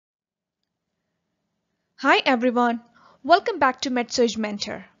Hi everyone, welcome back to Med-Surg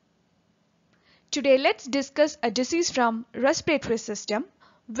Mentor. Today let's discuss a disease from respiratory system,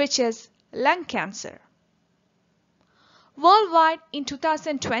 which is lung cancer. Worldwide in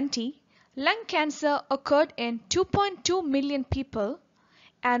 2020, lung cancer occurred in 2.2 million people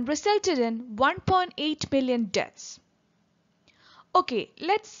and resulted in 1.8 million deaths. Okay,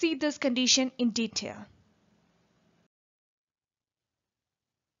 let's see this condition in detail.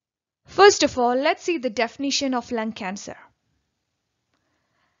 First of all, let's see the definition of lung cancer.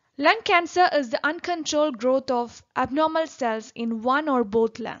 Lung cancer is the uncontrolled growth of abnormal cells in one or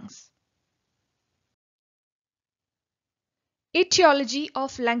both lungs. Etiology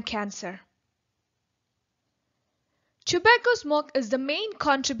of lung cancer. Tobacco smoke is the main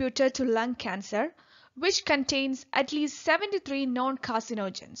contributor to lung cancer, which contains at least 73 known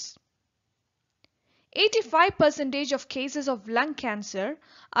carcinogens. 85% of cases of lung cancer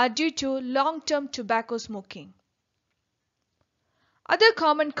are due to long-term tobacco smoking. Other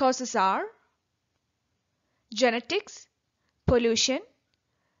common causes are genetics, pollution,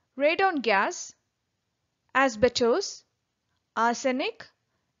 radon gas, asbestos, arsenic,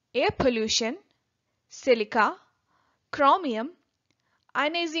 air pollution, silica, chromium,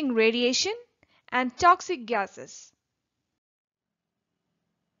 ionizing radiation, and toxic gases.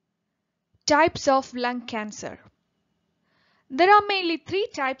 Types of lung cancer. There are mainly three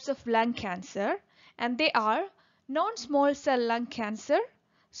types of lung cancer, and they are non-small cell lung cancer,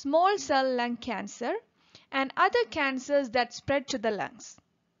 small cell lung cancer, and other cancers that spread to the lungs.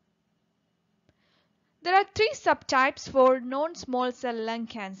 There are three subtypes for non-small cell lung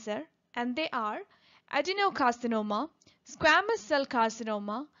cancer, and they are adenocarcinoma, squamous cell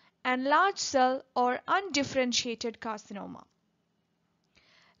carcinoma, and large cell or undifferentiated carcinoma.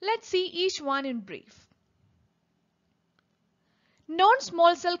 Let's see each one in brief.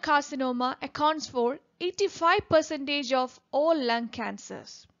 Non-small cell carcinoma accounts for 85% of all lung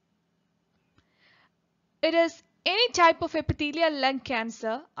cancers. It is any type of epithelial lung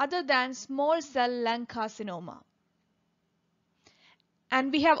cancer other than small cell lung carcinoma.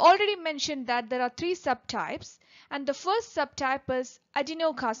 And we have already mentioned that there are three subtypes, and the first subtype is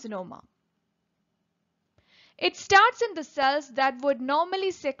adenocarcinoma. It starts in the cells that would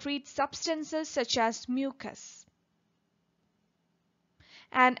normally secrete substances such as mucus.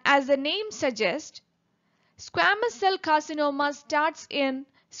 And as the name suggests, squamous cell carcinoma starts in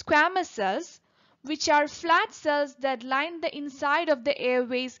squamous cells, which are flat cells that line the inside of the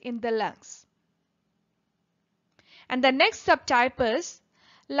airways in the lungs. And the next subtype is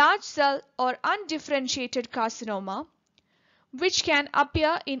large cell or undifferentiated carcinoma, which can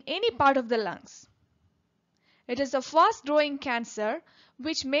appear in any part of the lungs. It is a fast-growing cancer,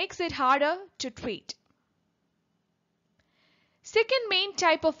 which makes it harder to treat. Second main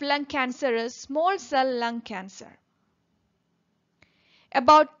type of lung cancer is small cell lung cancer.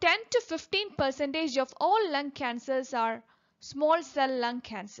 About 10 to 15% of all lung cancers are small cell lung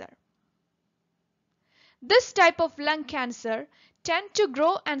cancer. This type of lung cancer tends to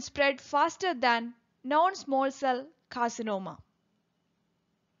grow and spread faster than non-small cell carcinoma.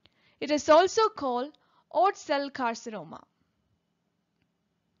 It is also called odd cell carcinoma.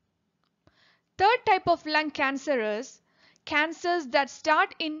 Third type of lung cancer is cancers that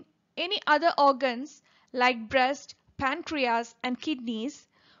start in any other organs like breast, pancreas, and kidneys,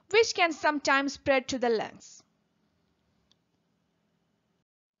 which can sometimes spread to the lungs.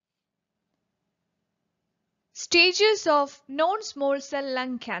 Stages of non-small cell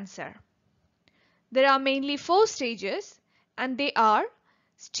lung cancer. There are mainly 4 stages, and they are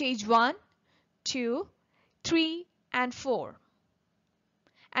stage 1, 2, 3, and 4.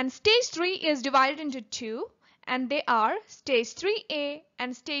 And stage 3 is divided into 2, and they are stage 3A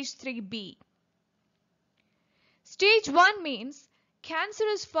and stage 3B. Stage 1 means cancer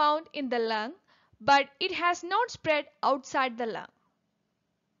is found in the lung, but it has not spread outside the lung.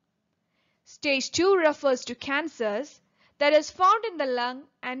 Stage 2 refers to cancers that is found in the lung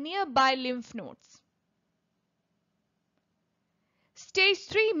and nearby lymph nodes. Stage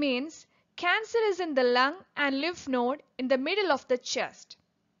 3 means cancer is in the lung and lymph node in the middle of the chest.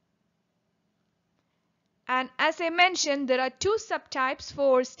 And as I mentioned, there are 2 subtypes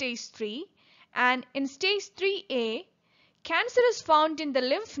for stage 3, and in stage 3A, cancer is found in the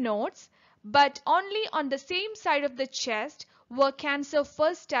lymph nodes, but only on the same side of the chest where cancer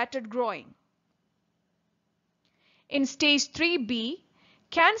first started growing. In stage 3B,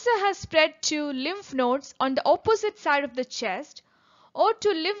 cancer has spread to lymph nodes on the opposite side of the chest or to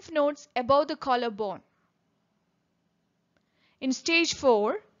lymph nodes above the collarbone. In stage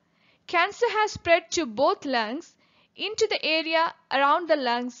 4, cancer has spread to both lungs, into the area around the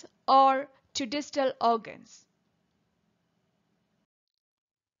lungs, or to distal organs.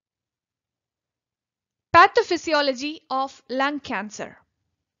 Pathophysiology of lung cancer.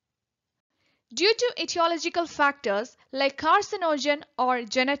 Due to etiological factors like carcinogen or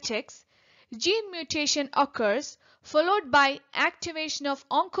genetics, gene mutation occurs followed by activation of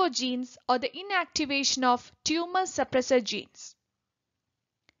oncogenes or the inactivation of tumor suppressor genes.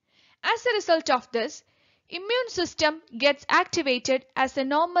 As a result of this, immune system gets activated as a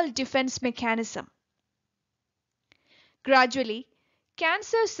normal defense mechanism. Gradually,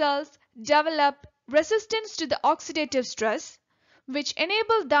 cancer cells develop resistance to the oxidative stress, which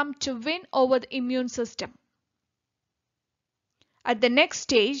enable them to win over the immune system. At the next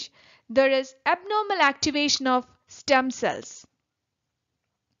stage, there is abnormal activation of stem cells.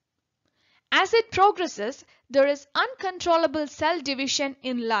 As it progresses, there is uncontrollable cell division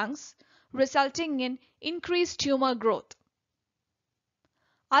in lungs, resulting in increased tumor growth.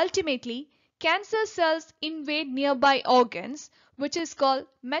 Ultimately, cancer cells invade nearby organs, which is called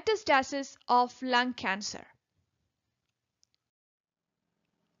metastasis of lung cancer.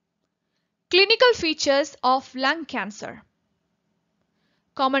 Clinical features of lung cancer.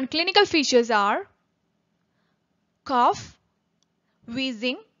 Common clinical features are cough,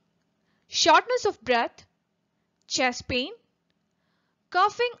 wheezing, shortness of breath, chest pain,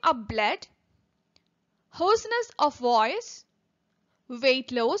 coughing up blood, hoarseness of voice,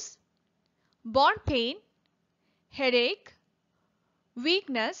 weight loss, bone pain, headache,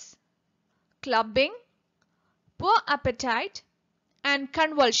 weakness, clubbing, poor appetite, and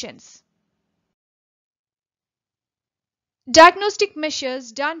convulsions. Diagnostic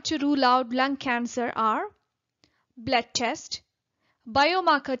measures done to rule out lung cancer are blood test,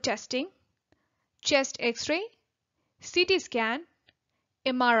 biomarker testing, chest X-ray, CT scan,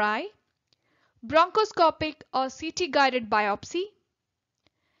 MRI, bronchoscopic or CT guided biopsy,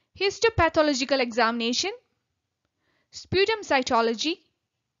 histopathological examination, sputum cytology,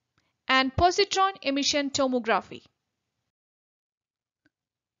 and positron emission tomography.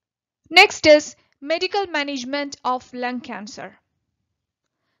 Next is medical management of lung cancer.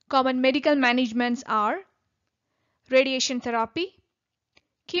 Common medical managements are radiation therapy,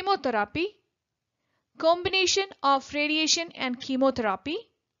 chemotherapy, combination of radiation and chemotherapy,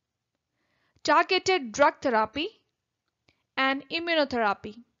 targeted drug therapy, and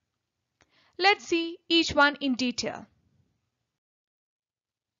immunotherapy. Let's see each one in detail.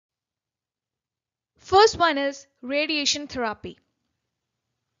 First one is radiation therapy.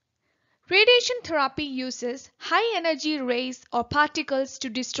 Radiation therapy uses high energy rays or particles to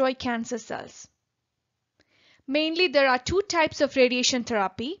destroy cancer cells. Mainly there are two types of radiation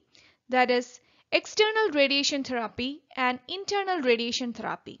therapy, that is external radiation therapy and internal radiation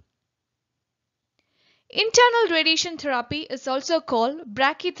therapy. Internal radiation therapy is also called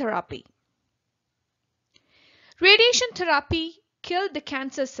brachytherapy. Radiation therapy kills the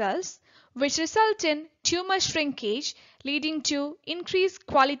cancer cells, which result in tumor shrinkage, leading to increased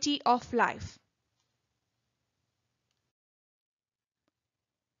quality of life.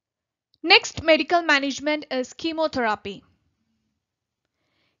 Next medical management is chemotherapy.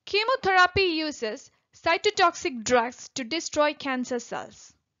 Chemotherapy uses cytotoxic drugs to destroy cancer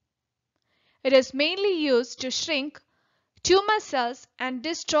cells. It is mainly used to shrink tumor cells and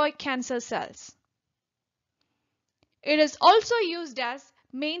destroy cancer cells. It is also used as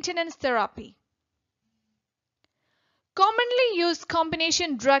maintenance therapy. Commonly used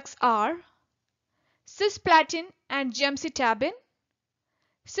combination drugs are cisplatin and gemcitabine,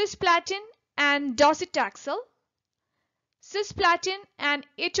 cisplatin and docetaxel, cisplatin and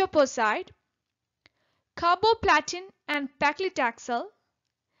etoposide, carboplatin and paclitaxel,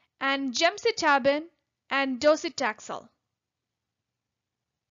 and gemcitabine and docetaxel.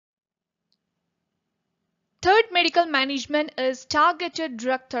 Third medical management is targeted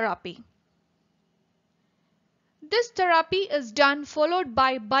drug therapy. This therapy is done followed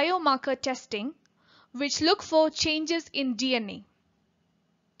by biomarker testing, which look for changes in DNA.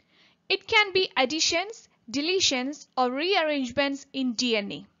 It can be additions, deletions, or rearrangements in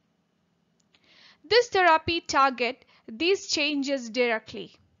DNA. This therapy targets these changes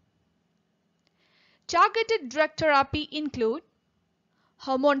directly. Targeted drug therapy include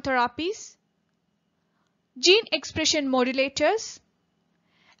hormone therapies, gene expression modulators,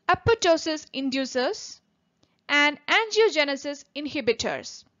 apoptosis inducers, and angiogenesis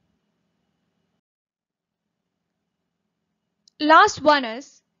inhibitors. Last one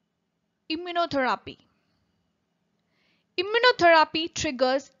is immunotherapy. Immunotherapy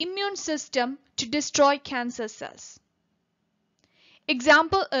triggers immune system to destroy cancer cells.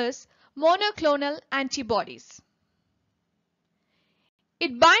 Example is monoclonal antibodies.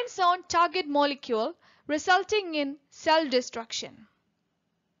 It binds on target molecule, resulting in cell destruction.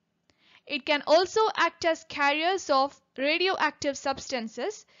 It can also act as carriers of radioactive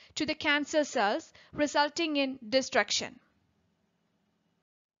substances to the cancer cells, resulting in destruction.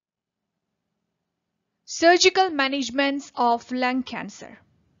 Surgical managements of lung cancer.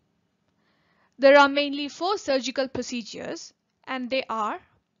 There are mainly 4 surgical procedures, and they are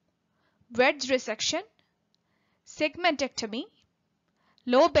wedge resection, segmentectomy,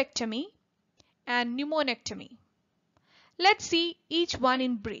 lobectomy, and pneumonectomy. Let's see each one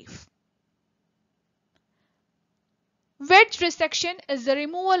in brief. Wedge resection is the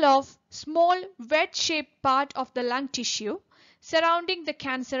removal of small wedge-shaped part of the lung tissue surrounding the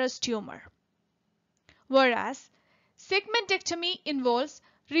cancerous tumor, whereas segmentectomy involves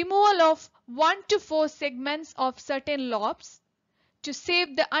removal of 1 to 4 segments of certain lobes to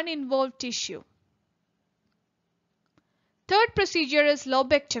save the uninvolved tissue. Third procedure is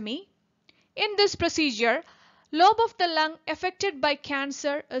lobectomy. In this procedure, lobe of the lung affected by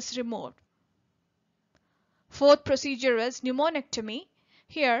cancer is removed. Fourth procedure is pneumonectomy.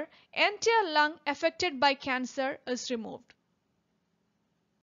 Here, entire lung affected by cancer is removed.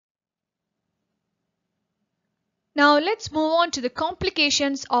 Now let's move on to the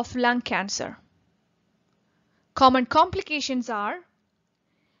complications of lung cancer. Common complications are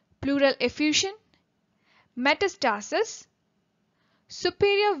pleural effusion, metastasis,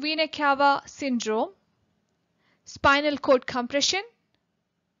 superior vena cava syndrome, spinal cord compression,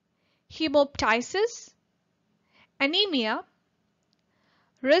 hemoptysis, anemia,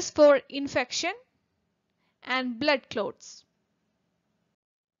 risk for infection, and blood clots.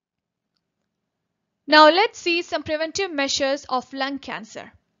 Now let's see some preventive measures of lung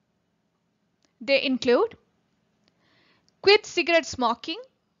cancer. They include quit cigarette smoking,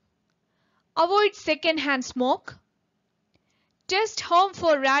 avoid second-hand smoke, test home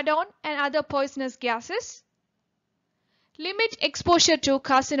for radon and other poisonous gases, limit exposure to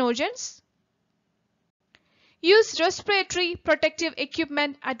carcinogens, use respiratory protective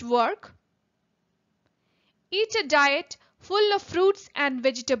equipment at work, eat a diet full of fruits and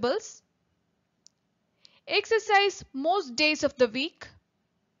vegetables, exercise most days of the week,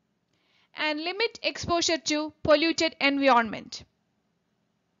 and limit exposure to polluted environment.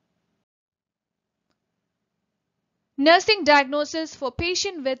 Nursing diagnosis for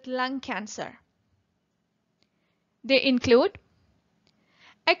patient with lung cancer. They include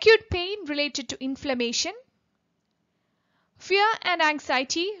acute pain related to inflammation, fear and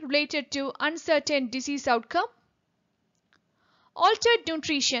anxiety related to uncertain disease outcome, altered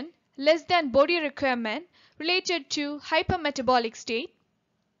nutrition less than body requirement related to hypermetabolic state,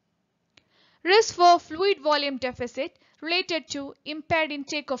 risk for fluid volume deficit related to impaired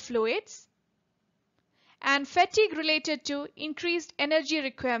intake of fluids, and fatigue related to increased energy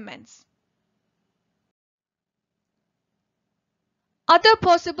requirements. Other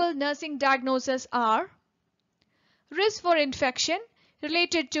possible nursing diagnoses are risk for infection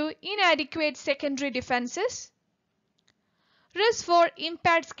related to inadequate secondary defenses, risk for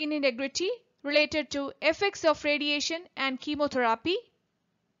impaired skin integrity related to effects of radiation and chemotherapy,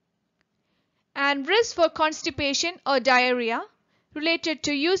 and risk for constipation or diarrhea related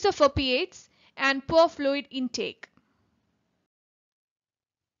to use of opiates and poor fluid intake.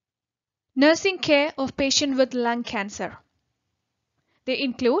 Nursing care of patient with lung cancer. They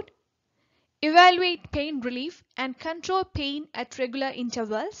include evaluate pain relief and control pain at regular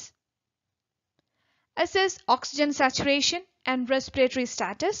intervals, assess oxygen saturation and respiratory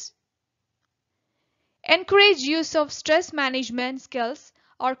status, encourage use of stress management skills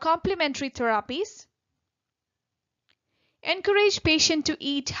or complementary therapies, encourage patient to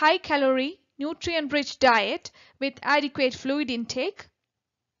eat high-calorie, nutrient-rich diet with adequate fluid intake,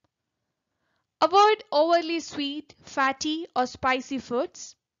 avoid overly sweet, fatty or spicy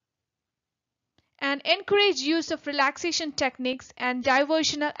foods, and encourage use of relaxation techniques and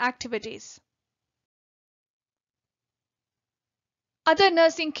diversional activities. Other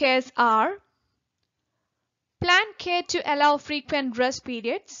nursing cares are plan care to allow frequent rest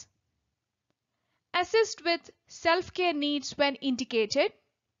periods, assist with self-care needs when indicated,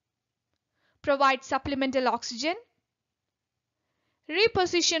 provide supplemental oxygen,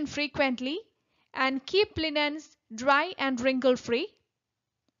 reposition frequently and keep linens dry and wrinkle-free,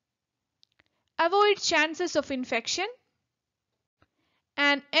 avoid chances of infection,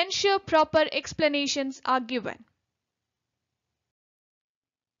 and ensure proper explanations are given.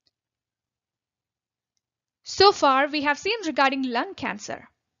 So far, we have seen regarding lung cancer.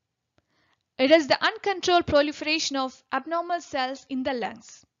 It is the uncontrolled proliferation of abnormal cells in the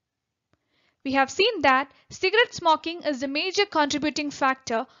lungs. We have seen that cigarette smoking is the major contributing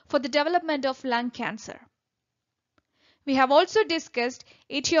factor for the development of lung cancer. We have also discussed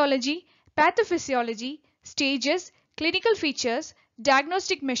etiology, pathophysiology, stages, clinical features,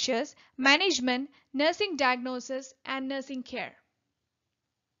 diagnostic measures, management, nursing diagnosis, and nursing care.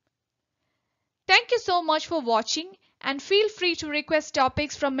 Thank you so much for watching and feel free to request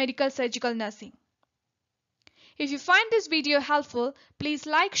topics from medical surgical nursing. If you find this video helpful, please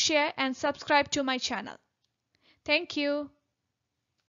like, share, and subscribe to my channel. Thank you.